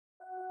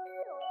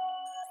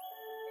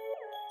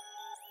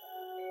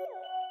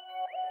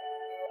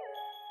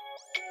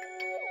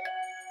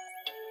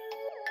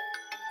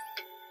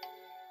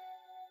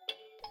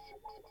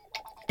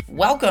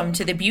Welcome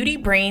to the Beauty,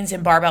 Brains,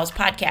 and Barbells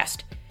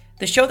podcast,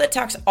 the show that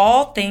talks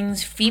all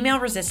things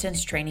female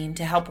resistance training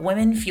to help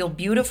women feel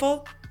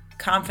beautiful,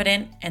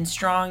 confident, and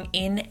strong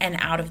in and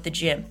out of the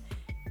gym.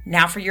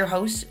 Now for your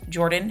hosts,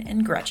 Jordan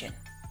and Gretchen.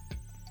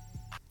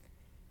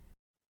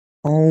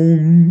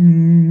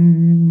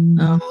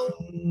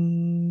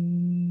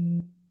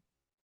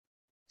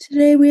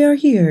 Today we are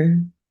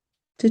here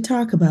to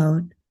talk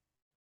about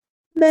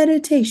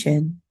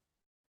meditation.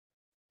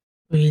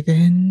 Breathe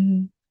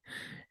in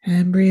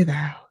and breathe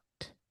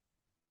out.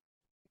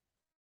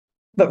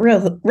 But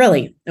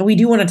really, we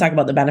do want to talk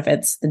about the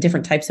benefits, the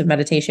different types of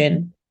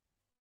meditation.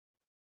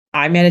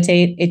 I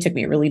meditate. It took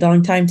me a really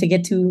long time to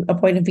get to a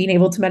point of being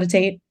able to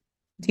meditate.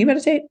 Do you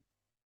meditate?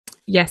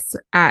 Yes,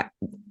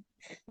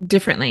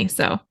 differently.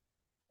 So,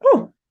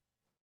 Oh,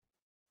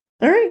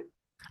 all right.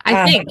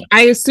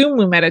 I assume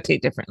we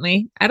meditate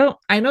differently. I know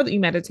that you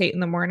meditate in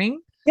the morning.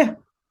 Yeah.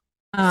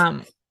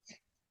 And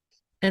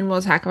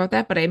we'll talk about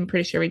that, but I'm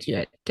pretty sure we do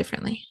it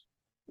differently.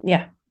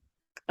 Yeah.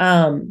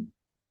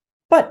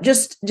 But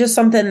just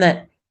something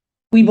that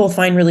we both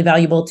find really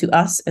valuable to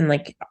us and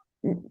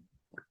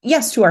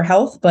yes, to our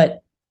health,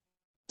 but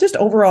just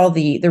overall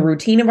the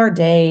routine of our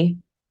day,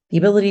 the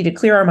ability to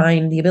clear our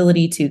mind, the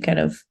ability to kind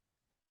of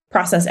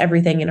process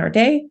everything in our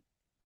day.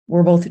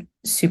 We're both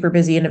super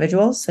busy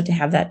individuals, so to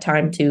have that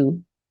time to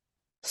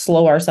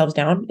slow ourselves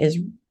down is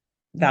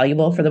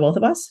valuable for the both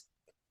of us.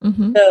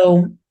 Mm-hmm.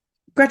 So,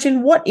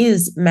 Gretchen, what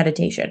is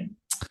meditation?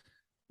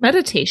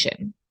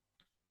 Meditation.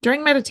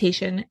 During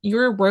meditation,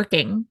 you're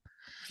working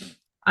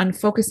on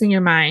focusing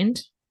your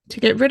mind to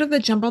get rid of the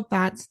jumbled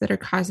thoughts that are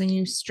causing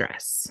you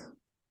stress.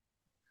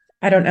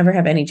 I don't ever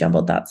have any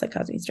jumbled thoughts that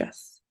cause me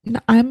stress. No,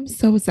 I'm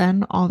so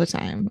zen all the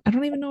time. I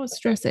don't even know what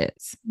stress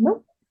is.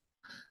 Nope.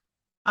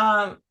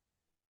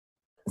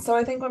 So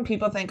I think when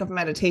people think of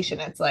meditation,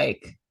 it's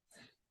like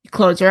you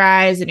close your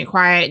eyes and you're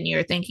quiet and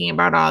you're thinking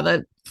about all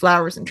the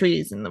flowers and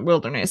trees and the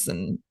wilderness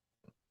and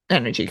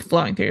energy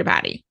flowing through your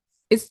body.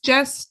 It's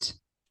just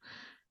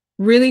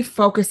really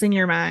focusing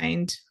your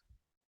mind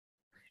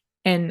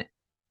and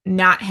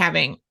not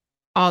having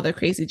all the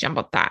crazy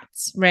jumbled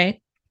thoughts,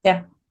 right?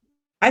 Yeah.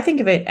 I think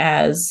of it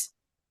as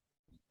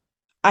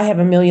I have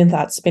a million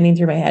thoughts spinning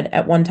through my head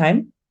at one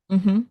time.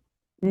 Mm-hmm.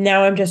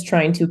 Now I'm just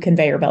trying to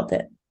conveyor belt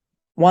it.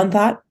 One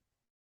thought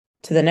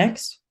to the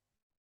next,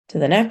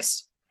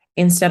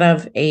 instead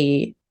of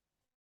a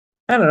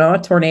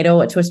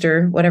tornado, a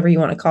twister, whatever you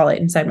want to call it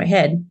inside my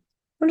head.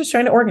 I'm just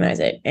trying to organize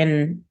it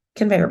and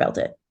conveyor belt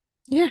it.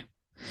 Yeah.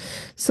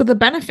 So the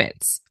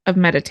benefits of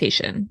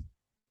meditation,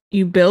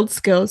 you build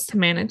skills to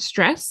manage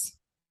stress.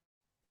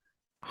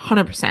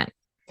 100%.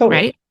 Totally.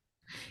 Right?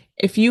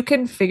 If you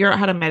can figure out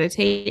how to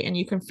meditate and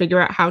you can figure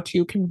out how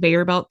to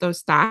conveyor belt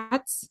those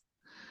thoughts,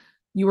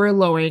 you are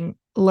lowering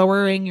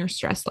your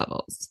stress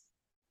levels.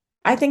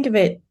 I think of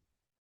it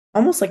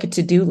almost like a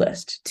to-do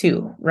list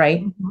too,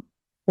 right? Mm-hmm.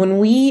 When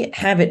we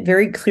have it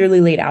very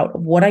clearly laid out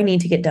of what I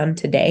need to get done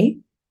today,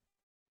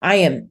 I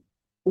am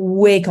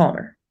way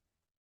calmer.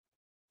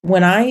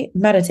 When I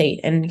meditate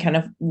and kind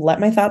of let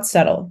my thoughts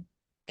settle,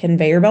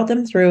 conveyor belt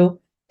them through,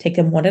 take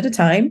them one at a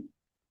time,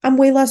 I'm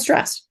way less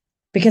stressed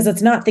because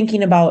it's not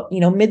thinking about,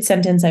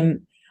 mid-sentence,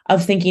 I'm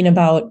thinking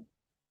about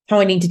how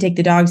I need to take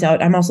the dogs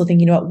out. I'm also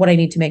thinking about what I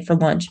need to make for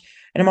lunch.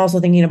 And I'm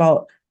also thinking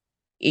about,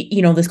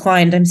 this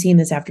client I'm seeing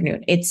this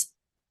afternoon. It's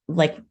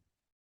like,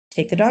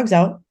 take the dogs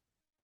out,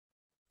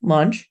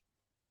 lunch,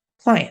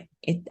 client.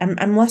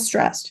 I'm less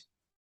stressed.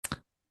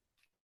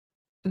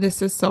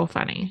 This is so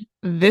funny.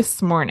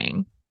 This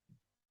morning,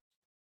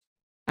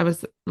 I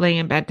was laying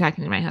in bed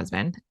talking to my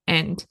husband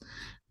and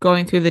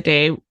going through the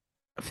day of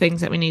things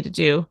that we need to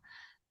do.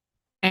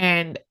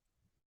 And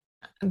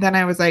then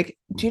I was like,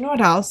 do you know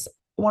what else?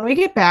 When we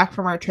get back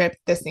from our trip,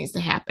 this needs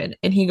to happen.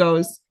 And he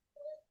goes,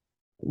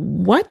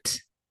 what?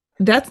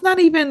 That's not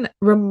even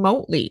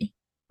remotely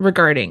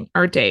regarding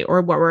our day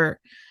or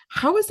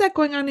how is that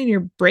going on in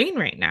your brain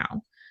right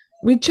now?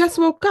 We just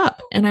woke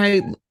up. And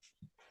I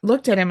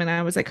looked at him and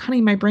I was like, honey,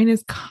 my brain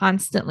is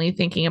constantly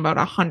thinking about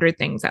 100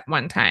 things at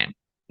one time.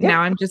 Yeah.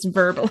 Now I'm just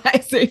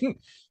verbalizing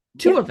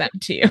two of them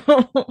to you.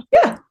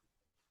 Yeah.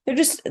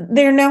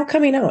 They're now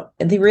coming out.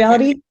 The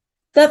reality,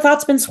 that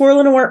thought's been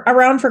swirling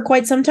around for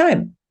quite some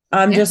time.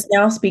 I'm just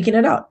now speaking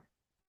it out.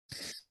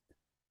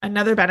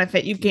 Another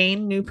benefit, you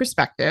gain new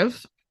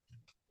perspective.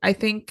 I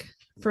think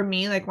for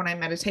me, like when I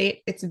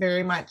meditate, it's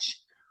very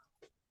much,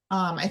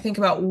 I think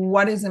about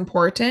what is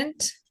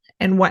important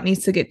and what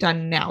needs to get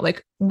done now.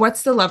 Like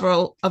what's the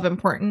level of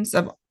importance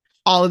of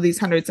all of these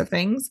hundreds of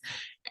things?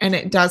 And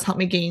it does help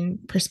me gain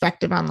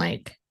perspective on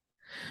like,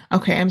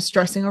 okay, I'm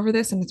stressing over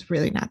this and it's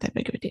really not that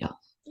big of a deal.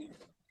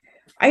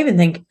 I even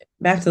think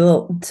back to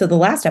the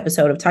last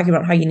episode of talking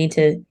about how you need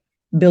to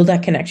build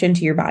that connection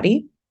to your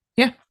body.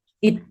 Yeah.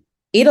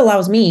 It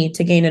allows me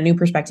to gain a new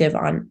perspective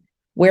on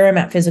where I'm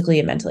at physically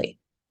and mentally.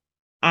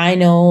 I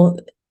know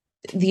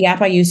the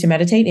app I use to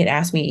meditate, it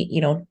asks me,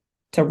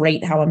 to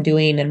rate how I'm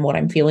doing and what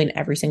I'm feeling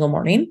every single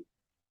morning.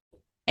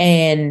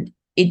 And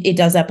it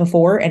does that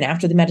before and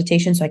after the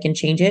meditation so I can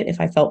change it if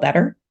I felt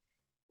better.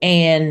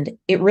 And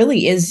it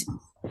really is,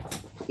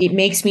 it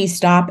makes me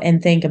stop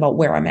and think about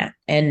where I'm at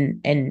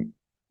and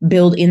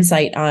build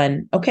insight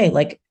on, okay,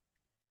 like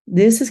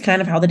this is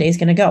kind of how the day's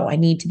going to go. I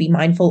need to be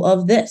mindful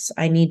of this.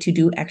 I need to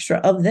do extra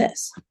of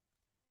this.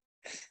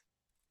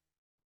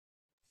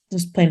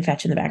 Just playing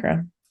fetch in the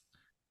background.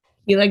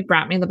 He like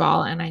brought me the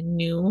ball, and I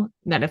knew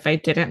that if I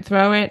didn't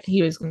throw it,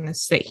 he was going to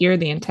sit here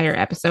the entire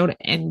episode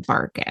and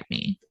bark at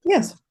me.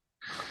 Yes.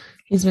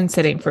 He's been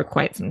sitting for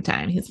quite some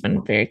time. He's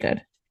been very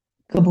good.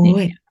 Good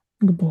boy.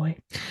 Good boy.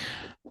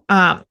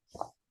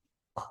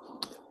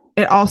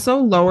 It also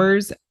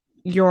lowers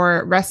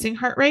your resting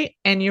heart rate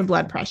and your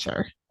blood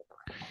pressure.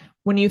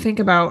 When you think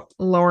about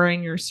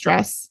lowering your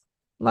stress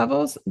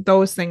levels,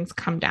 those things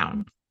come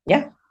down.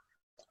 Yeah.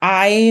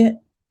 I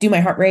do my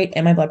heart rate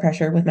and my blood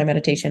pressure with my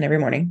meditation every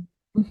morning.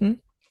 Mm-hmm.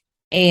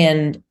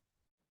 And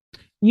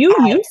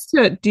do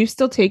you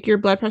still take your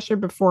blood pressure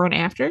before and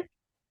after?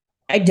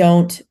 I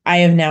don't. I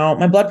have now,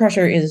 my blood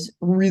pressure is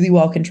really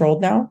well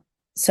controlled now.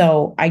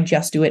 So I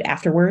just do it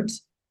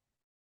afterwards.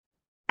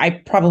 I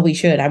probably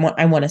should. I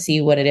want to see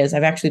what it is.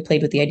 I've actually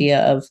played with the idea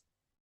of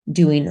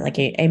doing like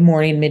a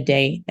morning,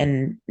 midday,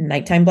 and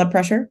nighttime blood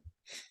pressure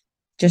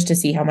just to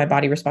see how my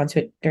body responds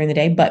to it during the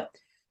day. But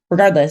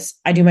regardless,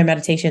 I do my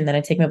meditation, then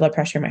I take my blood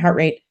pressure, my heart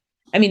rate.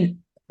 I mean,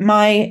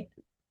 my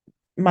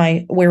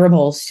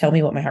wearables tell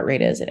me what my heart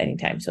rate is at any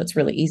time. So it's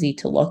really easy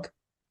to look.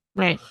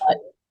 Right. But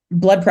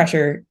blood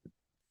pressure,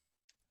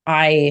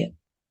 I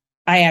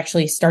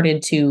actually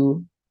started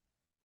to,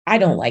 I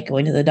don't like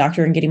going to the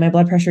doctor and getting my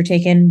blood pressure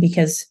taken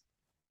because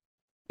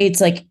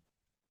it's like,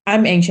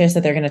 I'm anxious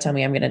that they're going to tell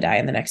me I'm going to die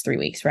in the next 3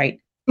 weeks, right?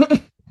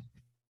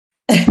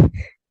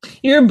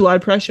 Your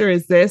blood pressure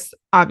is this.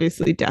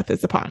 Obviously, death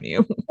is upon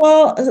you.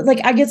 Well,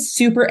 like I get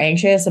super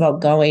anxious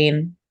about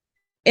going.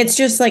 It's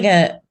just like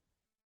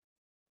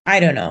I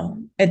don't know.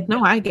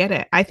 No, I get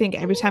it. I think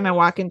every time I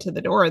walk into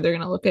the door, they're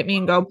going to look at me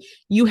and go,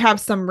 you have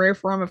some rare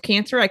form of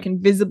cancer. I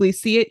can visibly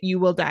see it. You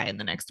will die in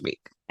the next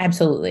week.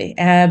 Absolutely.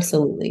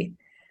 Absolutely.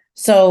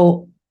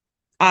 So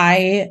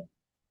I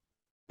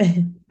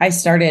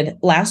started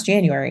last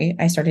January.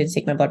 I started to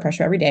take my blood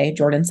pressure every day.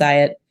 Jordan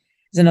Syatt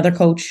is another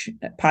coach,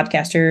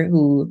 podcaster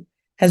who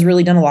has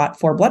really done a lot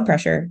for blood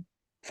pressure.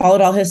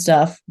 Followed all his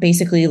stuff,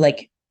 basically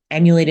like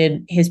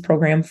emulated his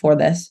program for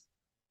this.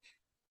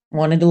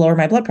 Wanted to lower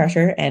my blood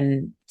pressure.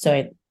 And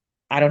so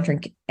I don't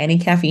drink any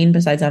caffeine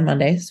besides on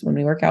Mondays when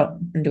we work out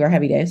and do our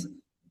heavy days.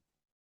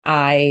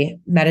 I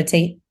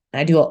meditate.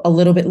 I do a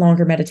little bit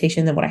longer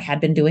meditation than what I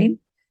had been doing.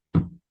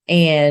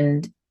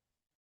 And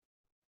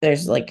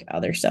there's like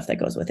other stuff that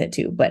goes with it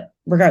too. But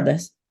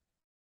regardless,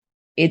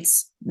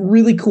 it's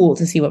really cool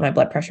to see what my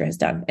blood pressure has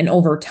done. And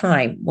over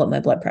time, what my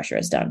blood pressure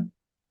has done.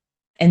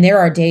 And there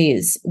are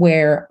days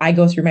where I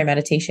go through my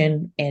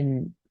meditation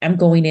and I'm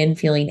going in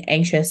feeling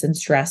anxious and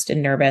stressed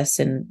and nervous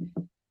and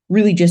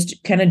really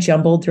just kind of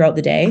jumbled throughout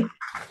the day.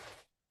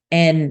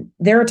 And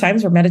there are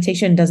times where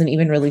meditation doesn't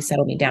even really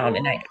settle me down.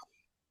 And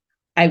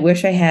I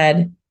wish I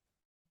had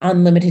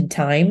unlimited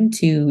time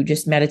to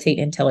just meditate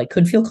until I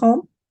could feel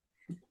calm.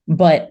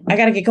 But I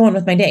got to get going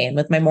with my day and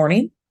with my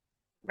morning.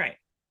 Right.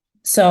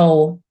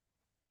 So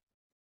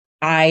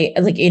I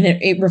like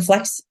it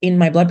reflects in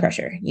my blood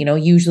pressure. You know,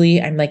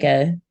 usually I'm like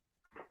a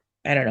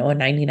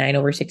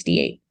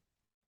 99/68.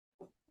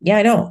 Yeah,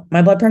 I know.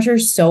 My blood pressure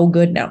is so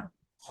good now.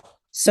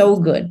 So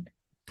good.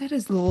 That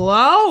is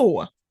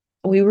low.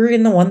 We were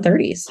in the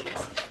 130s.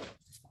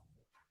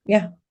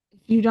 Yeah.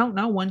 If you don't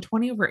know,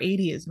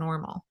 120/80 is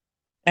normal.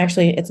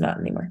 Actually, it's not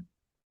anymore.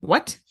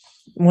 What?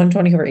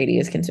 120/80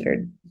 is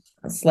considered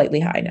slightly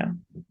high now.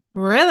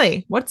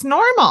 Really? What's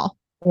normal?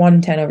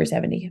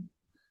 110/70.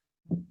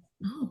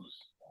 Oh.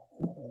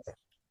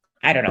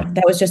 I don't know.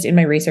 That was just in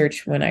my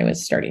research when I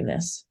was starting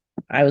this.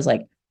 I was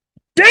like,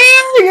 dang,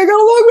 I got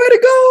a long way to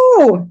go.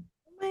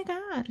 Oh my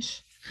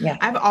gosh. Yeah.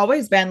 I've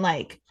always been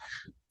like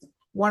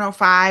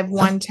 105,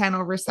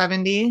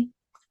 110/70.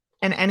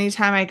 And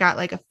anytime I got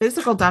like a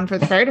physical done for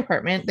the fire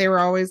department, they were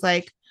always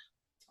like,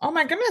 oh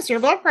my goodness, your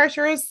blood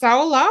pressure is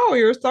so low.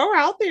 You're so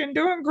healthy and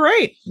doing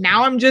great.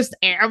 Now I'm just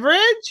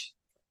average.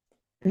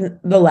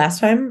 The last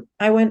time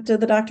I went to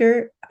the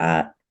doctor,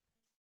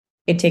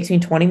 it takes me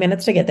 20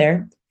 minutes to get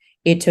there.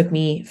 It took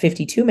me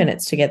 52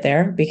 minutes to get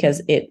there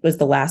because it was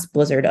the last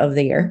blizzard of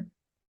the year.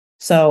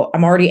 So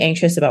I'm already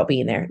anxious about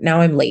being there.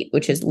 Now I'm late,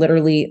 which is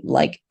literally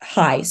like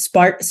high,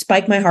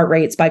 spike my heart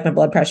rate, spike my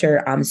blood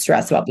pressure. I'm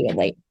stressed about being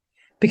late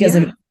because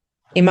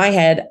in my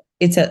head,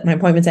 my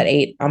appointment's at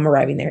 8. I'm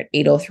arriving there at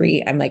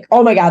 8:03. I'm like,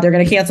 oh my God, they're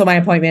going to cancel my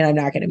appointment. I'm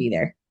not going to be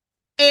there.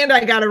 And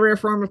I got a rare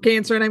form of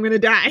cancer and I'm going to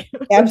die.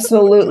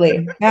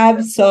 Absolutely.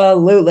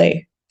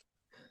 Absolutely.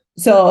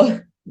 So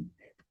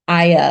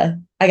I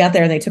got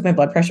there and they took my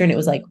blood pressure and it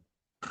was like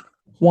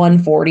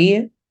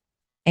 140.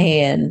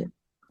 And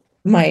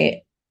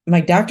my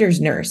doctor's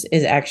nurse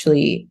is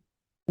actually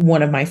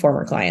one of my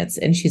former clients.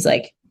 And she's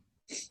like,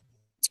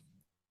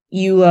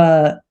 you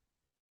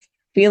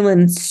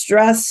feeling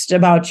stressed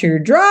about your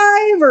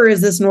drive or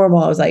is this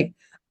normal? I was like,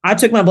 I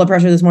took my blood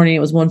pressure this morning. It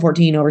was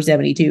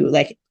 114/72.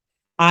 Like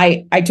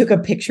I took a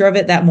picture of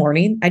it that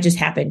morning. I just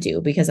happened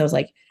to, because I was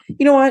like,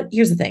 you know what?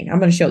 Here's the thing. I'm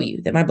going to show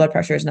you that my blood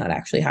pressure is not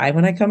actually high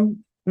when I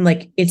come.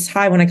 Like, it's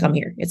high when I come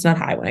here. It's not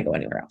high when I go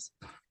anywhere else.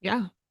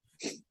 Yeah.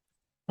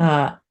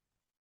 I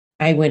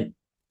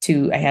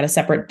had a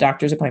separate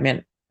doctor's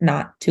appointment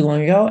not too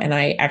long ago, and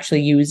I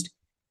actually used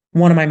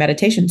one of my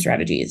meditation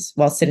strategies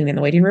while sitting in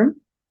the waiting room.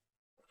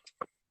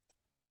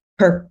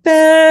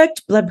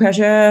 Perfect blood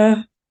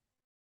pressure.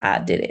 I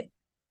did it.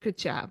 Good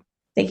job.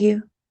 Thank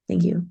you.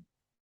 Thank you.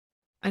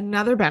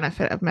 Another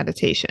benefit of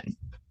meditation,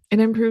 it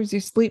improves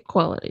your sleep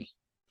quality.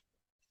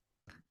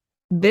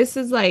 This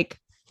is like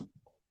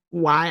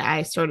why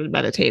I started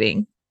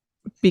meditating,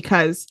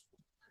 because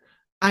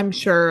I'm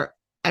sure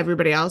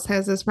everybody else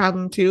has this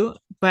problem too,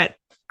 but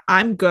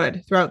I'm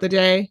good throughout the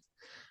day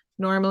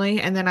normally.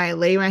 And then I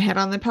lay my head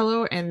on the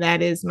pillow, and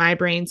that is my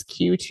brain's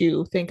cue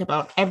to think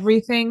about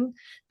everything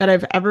that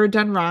I've ever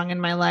done wrong in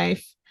my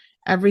life,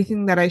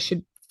 everything that I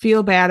should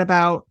feel bad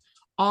about,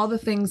 all the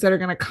things that are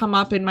going to come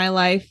up in my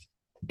life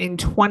in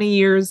 20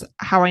 years,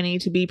 how I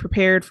need to be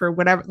prepared for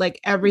whatever, like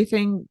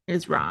everything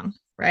is wrong,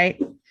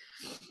 right?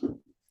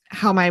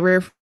 How my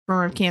rare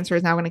form of cancer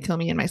is now going to kill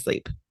me in my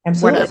sleep.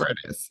 Absolutely. Whatever it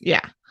is.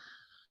 Yeah.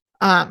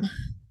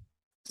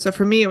 So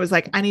for me, it was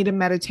like, I need to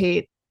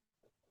meditate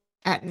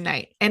at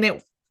night. And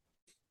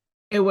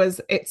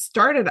it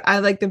started, I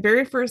like the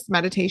very first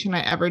meditation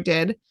I ever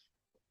did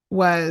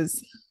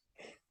was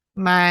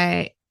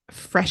my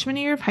freshman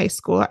year of high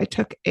school. I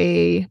took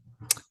a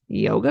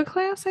yoga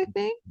class, I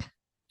think,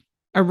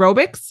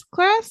 aerobics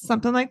class,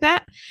 something like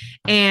that.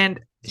 And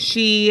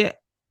she,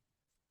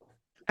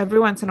 every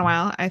once in a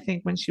while, I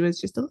think when she was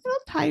just a little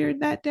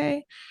tired that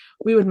day,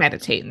 we would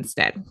meditate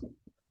instead.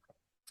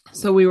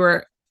 So we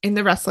were in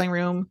the wrestling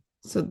room.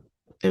 So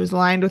it was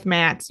lined with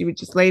mats. You would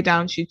just lay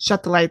down, she'd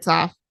shut the lights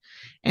off,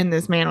 and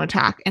this man would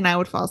talk, and I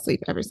would fall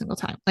asleep every single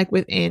time, like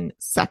within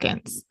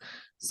seconds.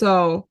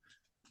 So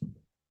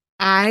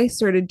I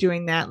started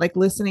doing that, like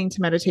listening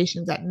to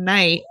meditations at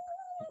night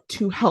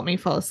to help me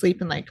fall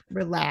asleep and like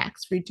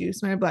relax,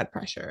 reduce my blood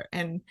pressure.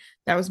 And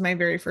that was my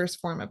very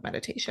first form of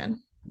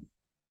meditation.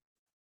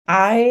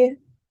 And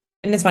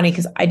it's funny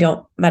because I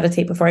don't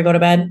meditate before I go to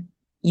bed.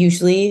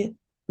 Usually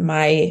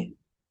my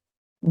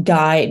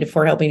guide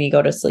for helping me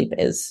go to sleep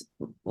is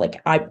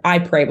like, I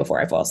pray before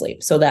I fall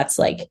asleep. So that's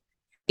like,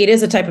 it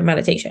is a type of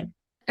meditation.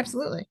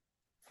 Absolutely.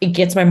 It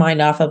gets my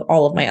mind off of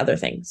all of my other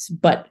things.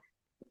 But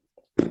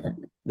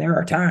there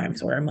are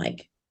times where I'm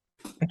like,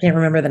 I can't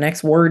remember the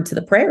next word to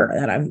the prayer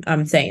that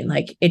I'm saying.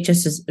 Like, it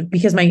just is,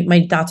 because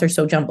my thoughts are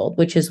so jumbled,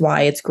 which is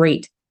why it's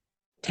great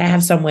to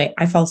have some way.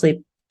 I fall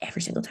asleep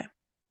every single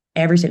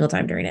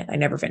time during it. I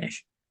never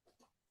finish.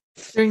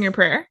 During your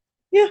prayer?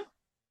 Yeah.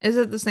 Is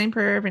it the same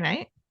prayer every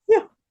night?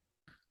 Yeah.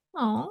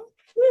 Oh.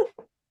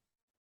 Yeah.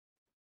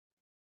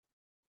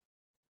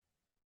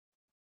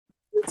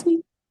 It's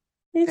me.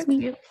 It's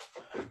me.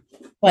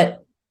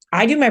 But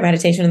I do my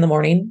meditation in the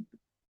morning.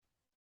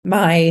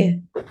 My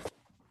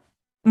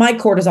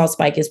cortisol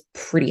spike is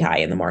pretty high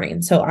in the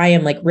morning. So I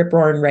am like rip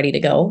roaring ready to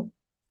go.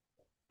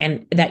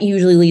 And that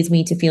usually leads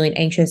me to feeling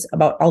anxious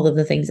about all of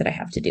the things that I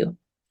have to do.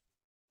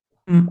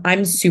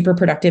 I'm super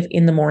productive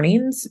in the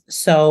mornings.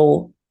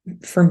 So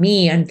for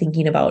me, I'm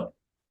thinking about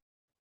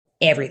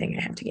everything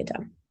I have to get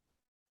done.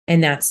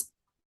 And that's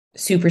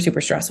super,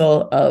 super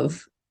stressful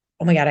of,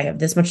 oh my God, I have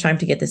this much time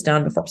to get this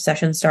done before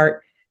sessions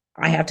start.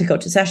 I have to go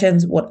to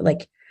sessions.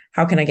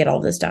 How can I get all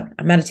of this done?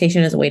 A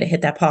meditation is a way to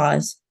hit that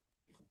pause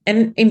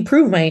and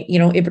improve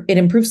it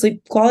improves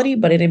sleep quality,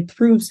 but it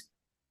improves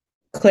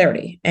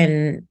clarity.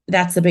 And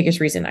that's the biggest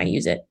reason I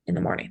use it in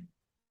the morning.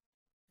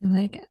 I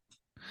like it.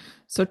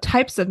 So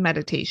types of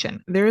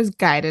meditation. There is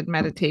guided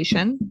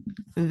meditation.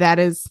 That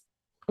is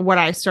what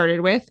I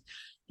started with.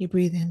 You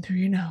breathe in through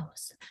your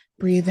nose,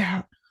 breathe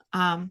out.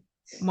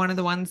 One of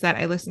the ones that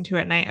I listen to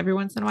at night every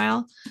once in a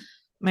while,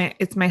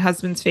 it's my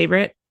husband's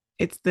favorite.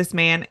 It's this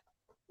man.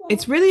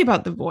 It's really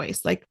about the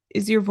voice. Like,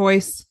 is your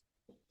voice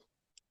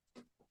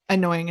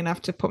annoying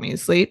enough to put me to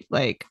sleep?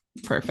 Like,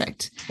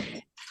 perfect.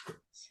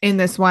 In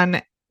this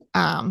one,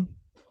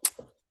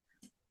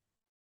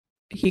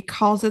 he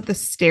calls it the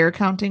stair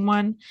counting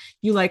one.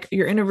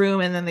 You're in a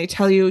room, and then they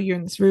tell you you're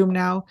in this room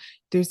now.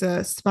 There's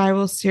a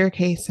spiral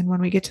staircase, and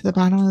when we get to the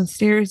bottom of the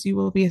stairs, you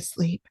will be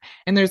asleep.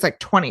 And there's like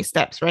 20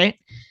 steps, right?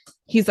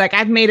 He's like,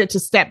 I've made it to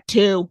step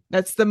 2.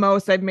 That's the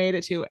most I've made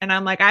it to. And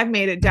I'm like, I've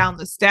made it down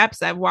the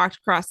steps. I've walked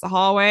across the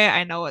hallway.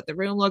 I know what the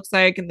room looks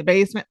like in the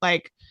basement.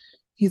 Like,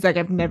 he's like,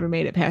 I've never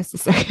made it past the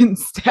second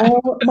step.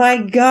 Oh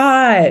my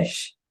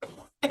gosh.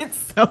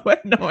 It's so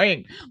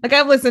annoying. Like,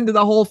 I've listened to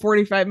the whole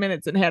 45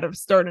 minutes and had to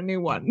start a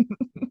new one.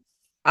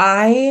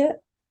 I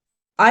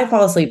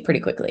fall asleep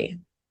pretty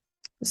quickly.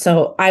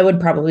 So I would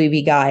probably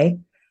be Guy.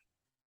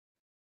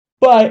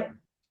 But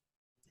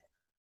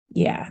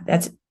yeah,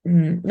 that's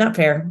not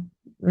fair.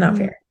 Not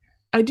fair.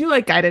 I do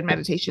like guided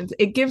meditations.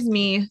 It gives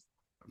me,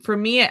 for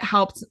me, it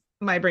helps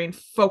my brain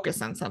focus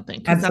on something.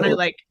 Because then I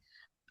like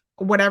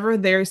whatever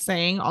they're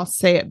saying, I'll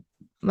say it,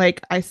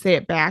 like I say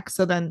it back.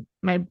 So then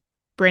my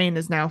brain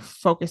is now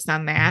focused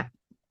on that.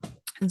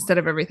 instead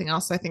of everything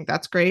else. So I think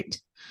that's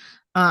great.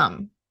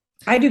 Um,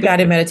 I do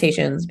guided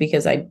meditations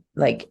because I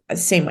like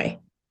same way.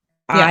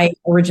 Yeah. I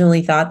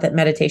originally thought that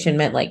meditation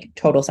meant like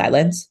total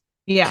silence.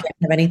 yeah, Can't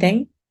have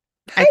anything.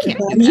 I can't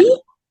do Buddy.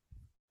 that.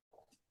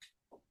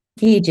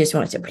 He just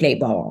wants to play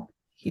ball.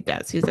 He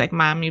does. He's like,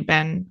 Mom, you've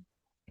been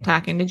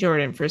talking to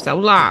Jordan for so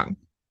long.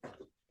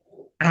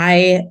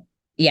 I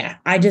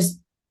just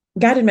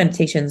guided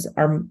meditations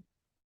are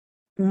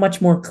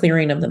much more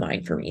clearing of the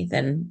mind for me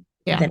than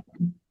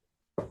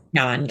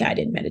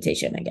non-guided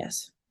meditation, I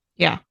guess.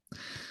 Yeah.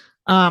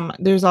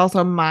 There's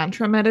also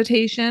mantra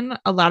meditation.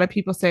 A lot of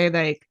people say,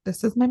 like,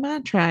 this is my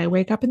mantra. I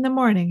wake up in the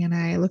morning and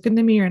I look in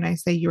the mirror and I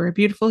say, you are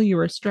beautiful, you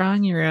are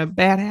strong, you're a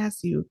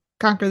badass, you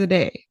conquer the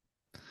day.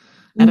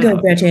 You go,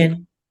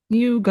 Gretchen.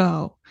 You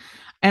go.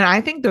 And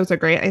I think those are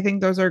great. I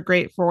think those are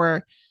great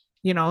for,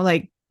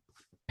 like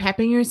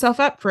pepping yourself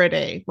up for a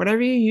day,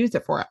 whatever you use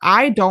it for.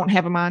 I don't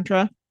have a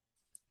mantra.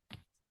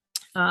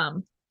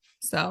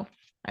 So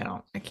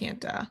I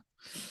can't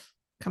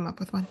come up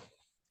with one.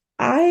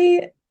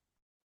 I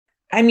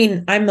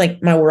mean, I'm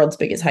like my world's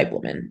biggest hype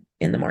woman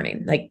in the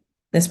morning. Like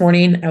this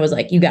morning, I was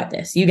like, you got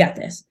this, you got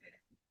this.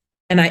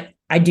 And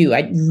I do.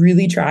 I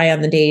really try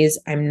on the days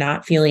I'm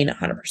not feeling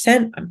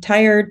 100%. I'm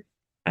tired.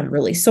 I'm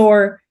really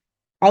sore.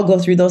 I'll go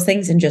through those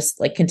things and just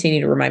like continue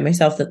to remind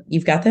myself that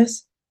you've got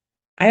this.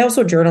 I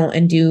also journal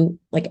and do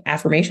like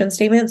affirmation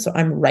statements. So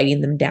I'm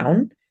writing them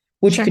down,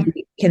 which Sure. could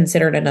be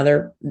considered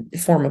another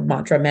form of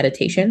mantra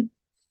meditation.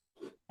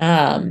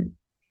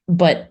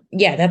 But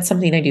yeah, that's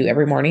something I do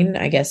every morning.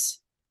 I guess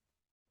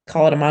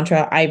call it a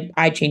mantra.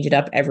 I change it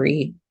up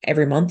every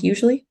month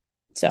usually.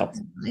 So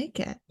I like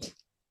it.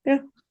 Yeah.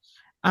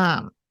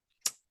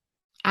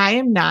 I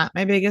am not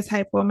my biggest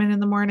hype woman in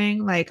the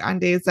morning. Like on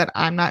days that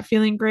I'm not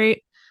feeling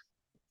great,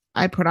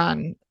 I put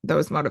on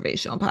those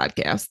motivational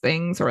podcast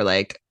things, or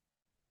like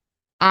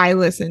I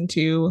listen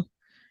to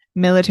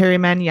military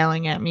men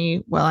yelling at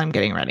me while I'm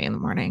getting ready in the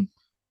morning.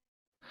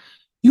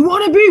 You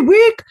want to be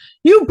weak?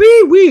 You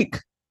be weak.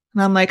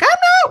 And I'm like, I'm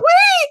not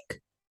weak.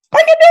 I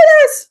can do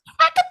this.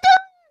 I can do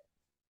it.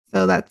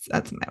 So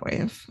that's my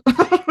way of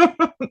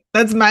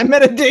that's my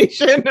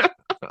meditation.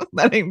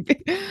 Letting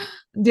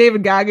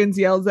David Goggins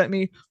yells at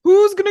me,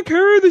 who's gonna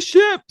carry the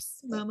ships?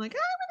 And I'm like, I'm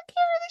gonna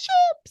carry the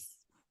ships.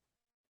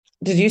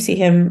 Did you see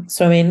him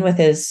swimming with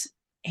his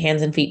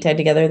hands and feet tied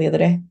together the other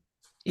day?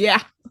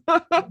 Yeah.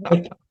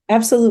 Like,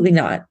 absolutely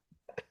not.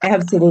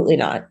 Absolutely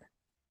not.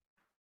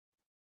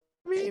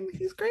 I mean,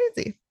 he's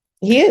crazy.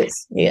 He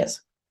is. He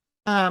is.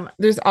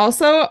 There's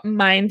also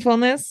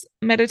mindfulness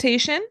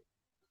meditation.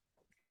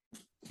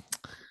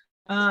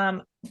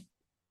 I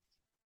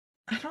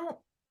don't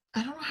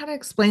know how to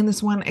explain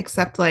this one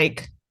except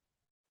like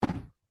I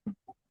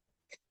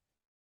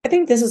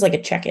think this is like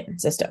a check-in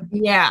system.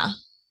 yeah.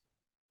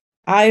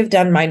 I've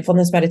done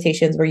mindfulness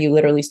meditations where you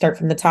literally start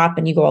from the top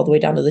and you go all the way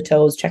down to the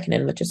toes, checking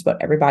in with just about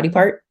every body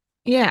part.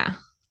 Yeah.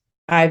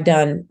 I've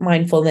done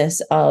mindfulness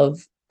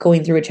of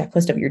going through a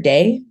checklist of your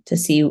day to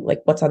see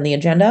like what's on the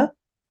agenda.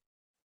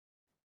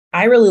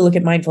 I really look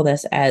at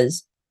mindfulness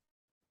as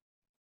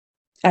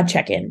a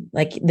check-in.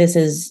 Like this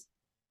is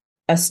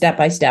a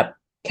step-by-step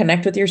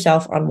connect with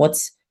yourself on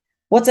what's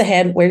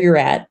ahead, where you're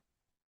at.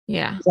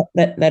 Yeah.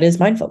 That is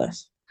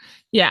mindfulness.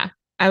 Yeah.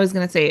 I was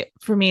gonna say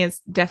for me it's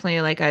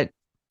definitely like a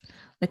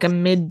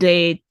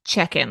midday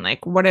check-in.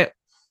 Like what have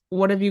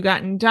you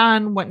gotten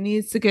done? What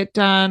needs to get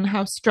done?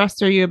 How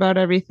stressed are you about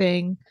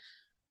everything?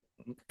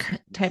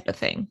 Type of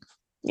thing.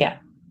 Yeah.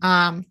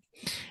 And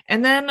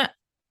then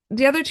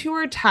the other two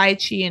are Tai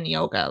Chi and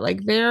yoga.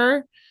 Like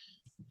they're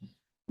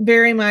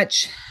very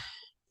much,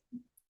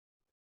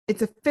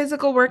 it's a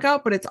physical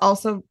workout, but it's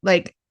also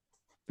like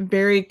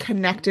very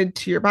connected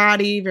to your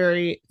body,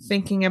 very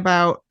thinking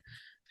about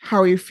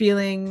how you're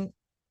feeling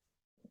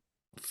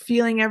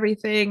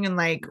everything and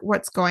like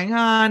what's going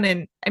on.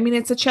 And I mean,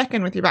 it's a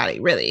check-in with your body,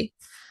 really.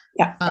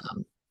 Yeah.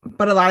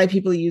 But a lot of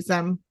people use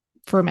them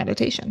for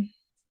meditation.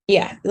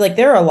 Yeah. Like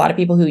there are a lot of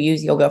people who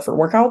use yoga for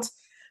workouts,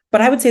 but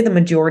I would say the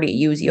majority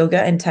use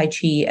yoga and Tai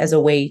Chi as a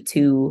way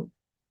to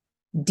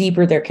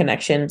deeper their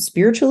connection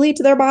spiritually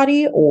to their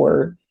body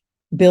or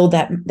build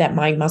that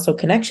mind muscle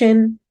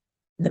connection,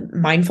 the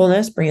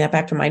mindfulness, bring that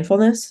back to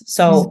mindfulness.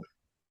 So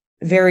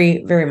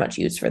very, very much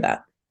used for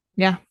that.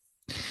 Yeah.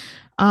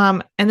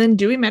 And then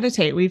do we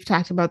meditate? We've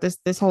talked about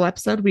this whole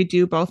episode. We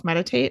do both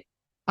meditate.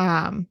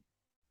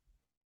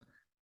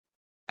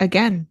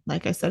 Again,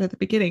 like I said at the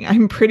beginning,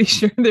 I'm pretty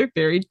sure they're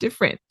very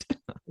different.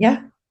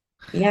 Yeah.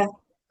 Yeah.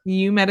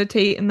 You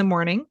meditate in the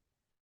morning.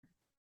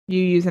 You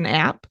use an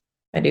app.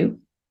 I do.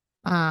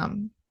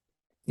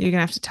 You're gonna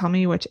have to tell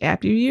me which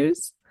app you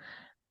use.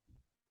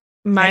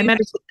 I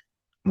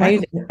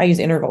use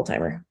interval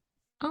timer.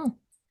 Oh,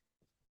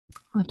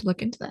 I'll have to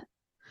look into that.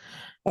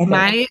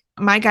 Okay.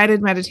 My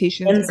guided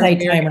meditation.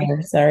 Insight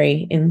timer.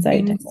 Sorry.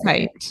 Insight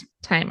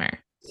timer.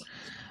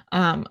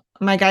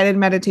 My guided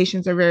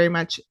meditations are very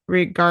much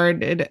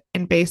regarded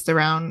and based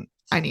around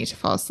I need to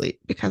fall asleep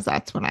because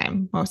that's when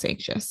I'm most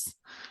anxious.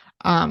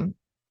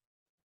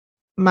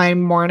 My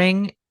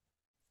morning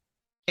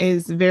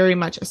is very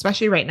much,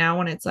 especially right now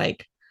when it's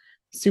like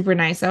super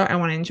nice out. I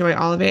want to enjoy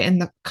all of it.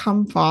 And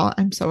come fall,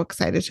 I'm so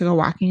excited to go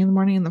walking in the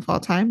morning in the fall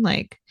time.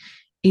 Like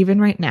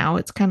even right now,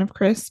 it's kind of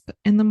crisp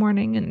in the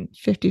morning and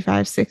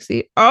 55,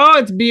 60. Oh,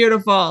 it's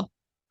beautiful.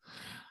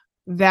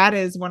 That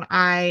is when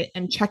I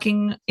am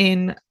checking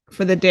in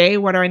for the day.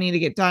 What do I need to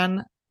get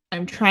done?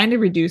 I'm trying to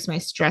reduce my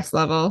stress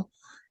level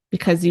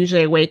because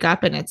usually I wake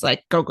up and it's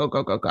like, go, go,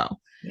 go, go, go.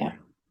 Yeah.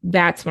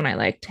 That's when I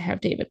like to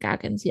have David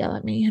Goggins yell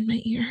at me in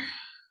my ear.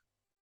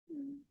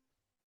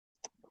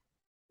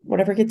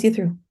 Whatever gets you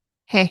through.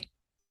 Hey,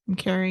 I'm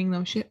carrying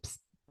those ships.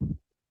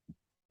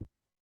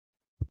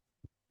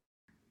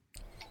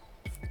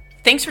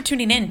 Thanks for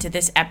tuning in to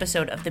this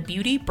episode of the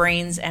Beauty,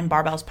 Brains, and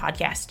Barbells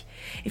podcast.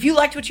 If you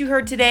liked what you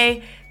heard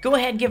today, go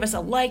ahead and give us a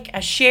like,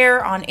 a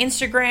share on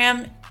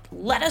Instagram.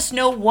 Let us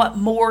know what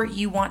more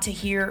you want to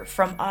hear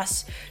from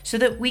us so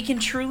that we can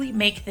truly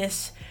make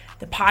this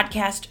the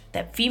podcast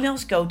that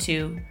females go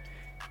to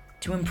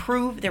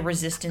improve their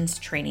resistance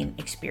training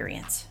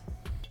experience.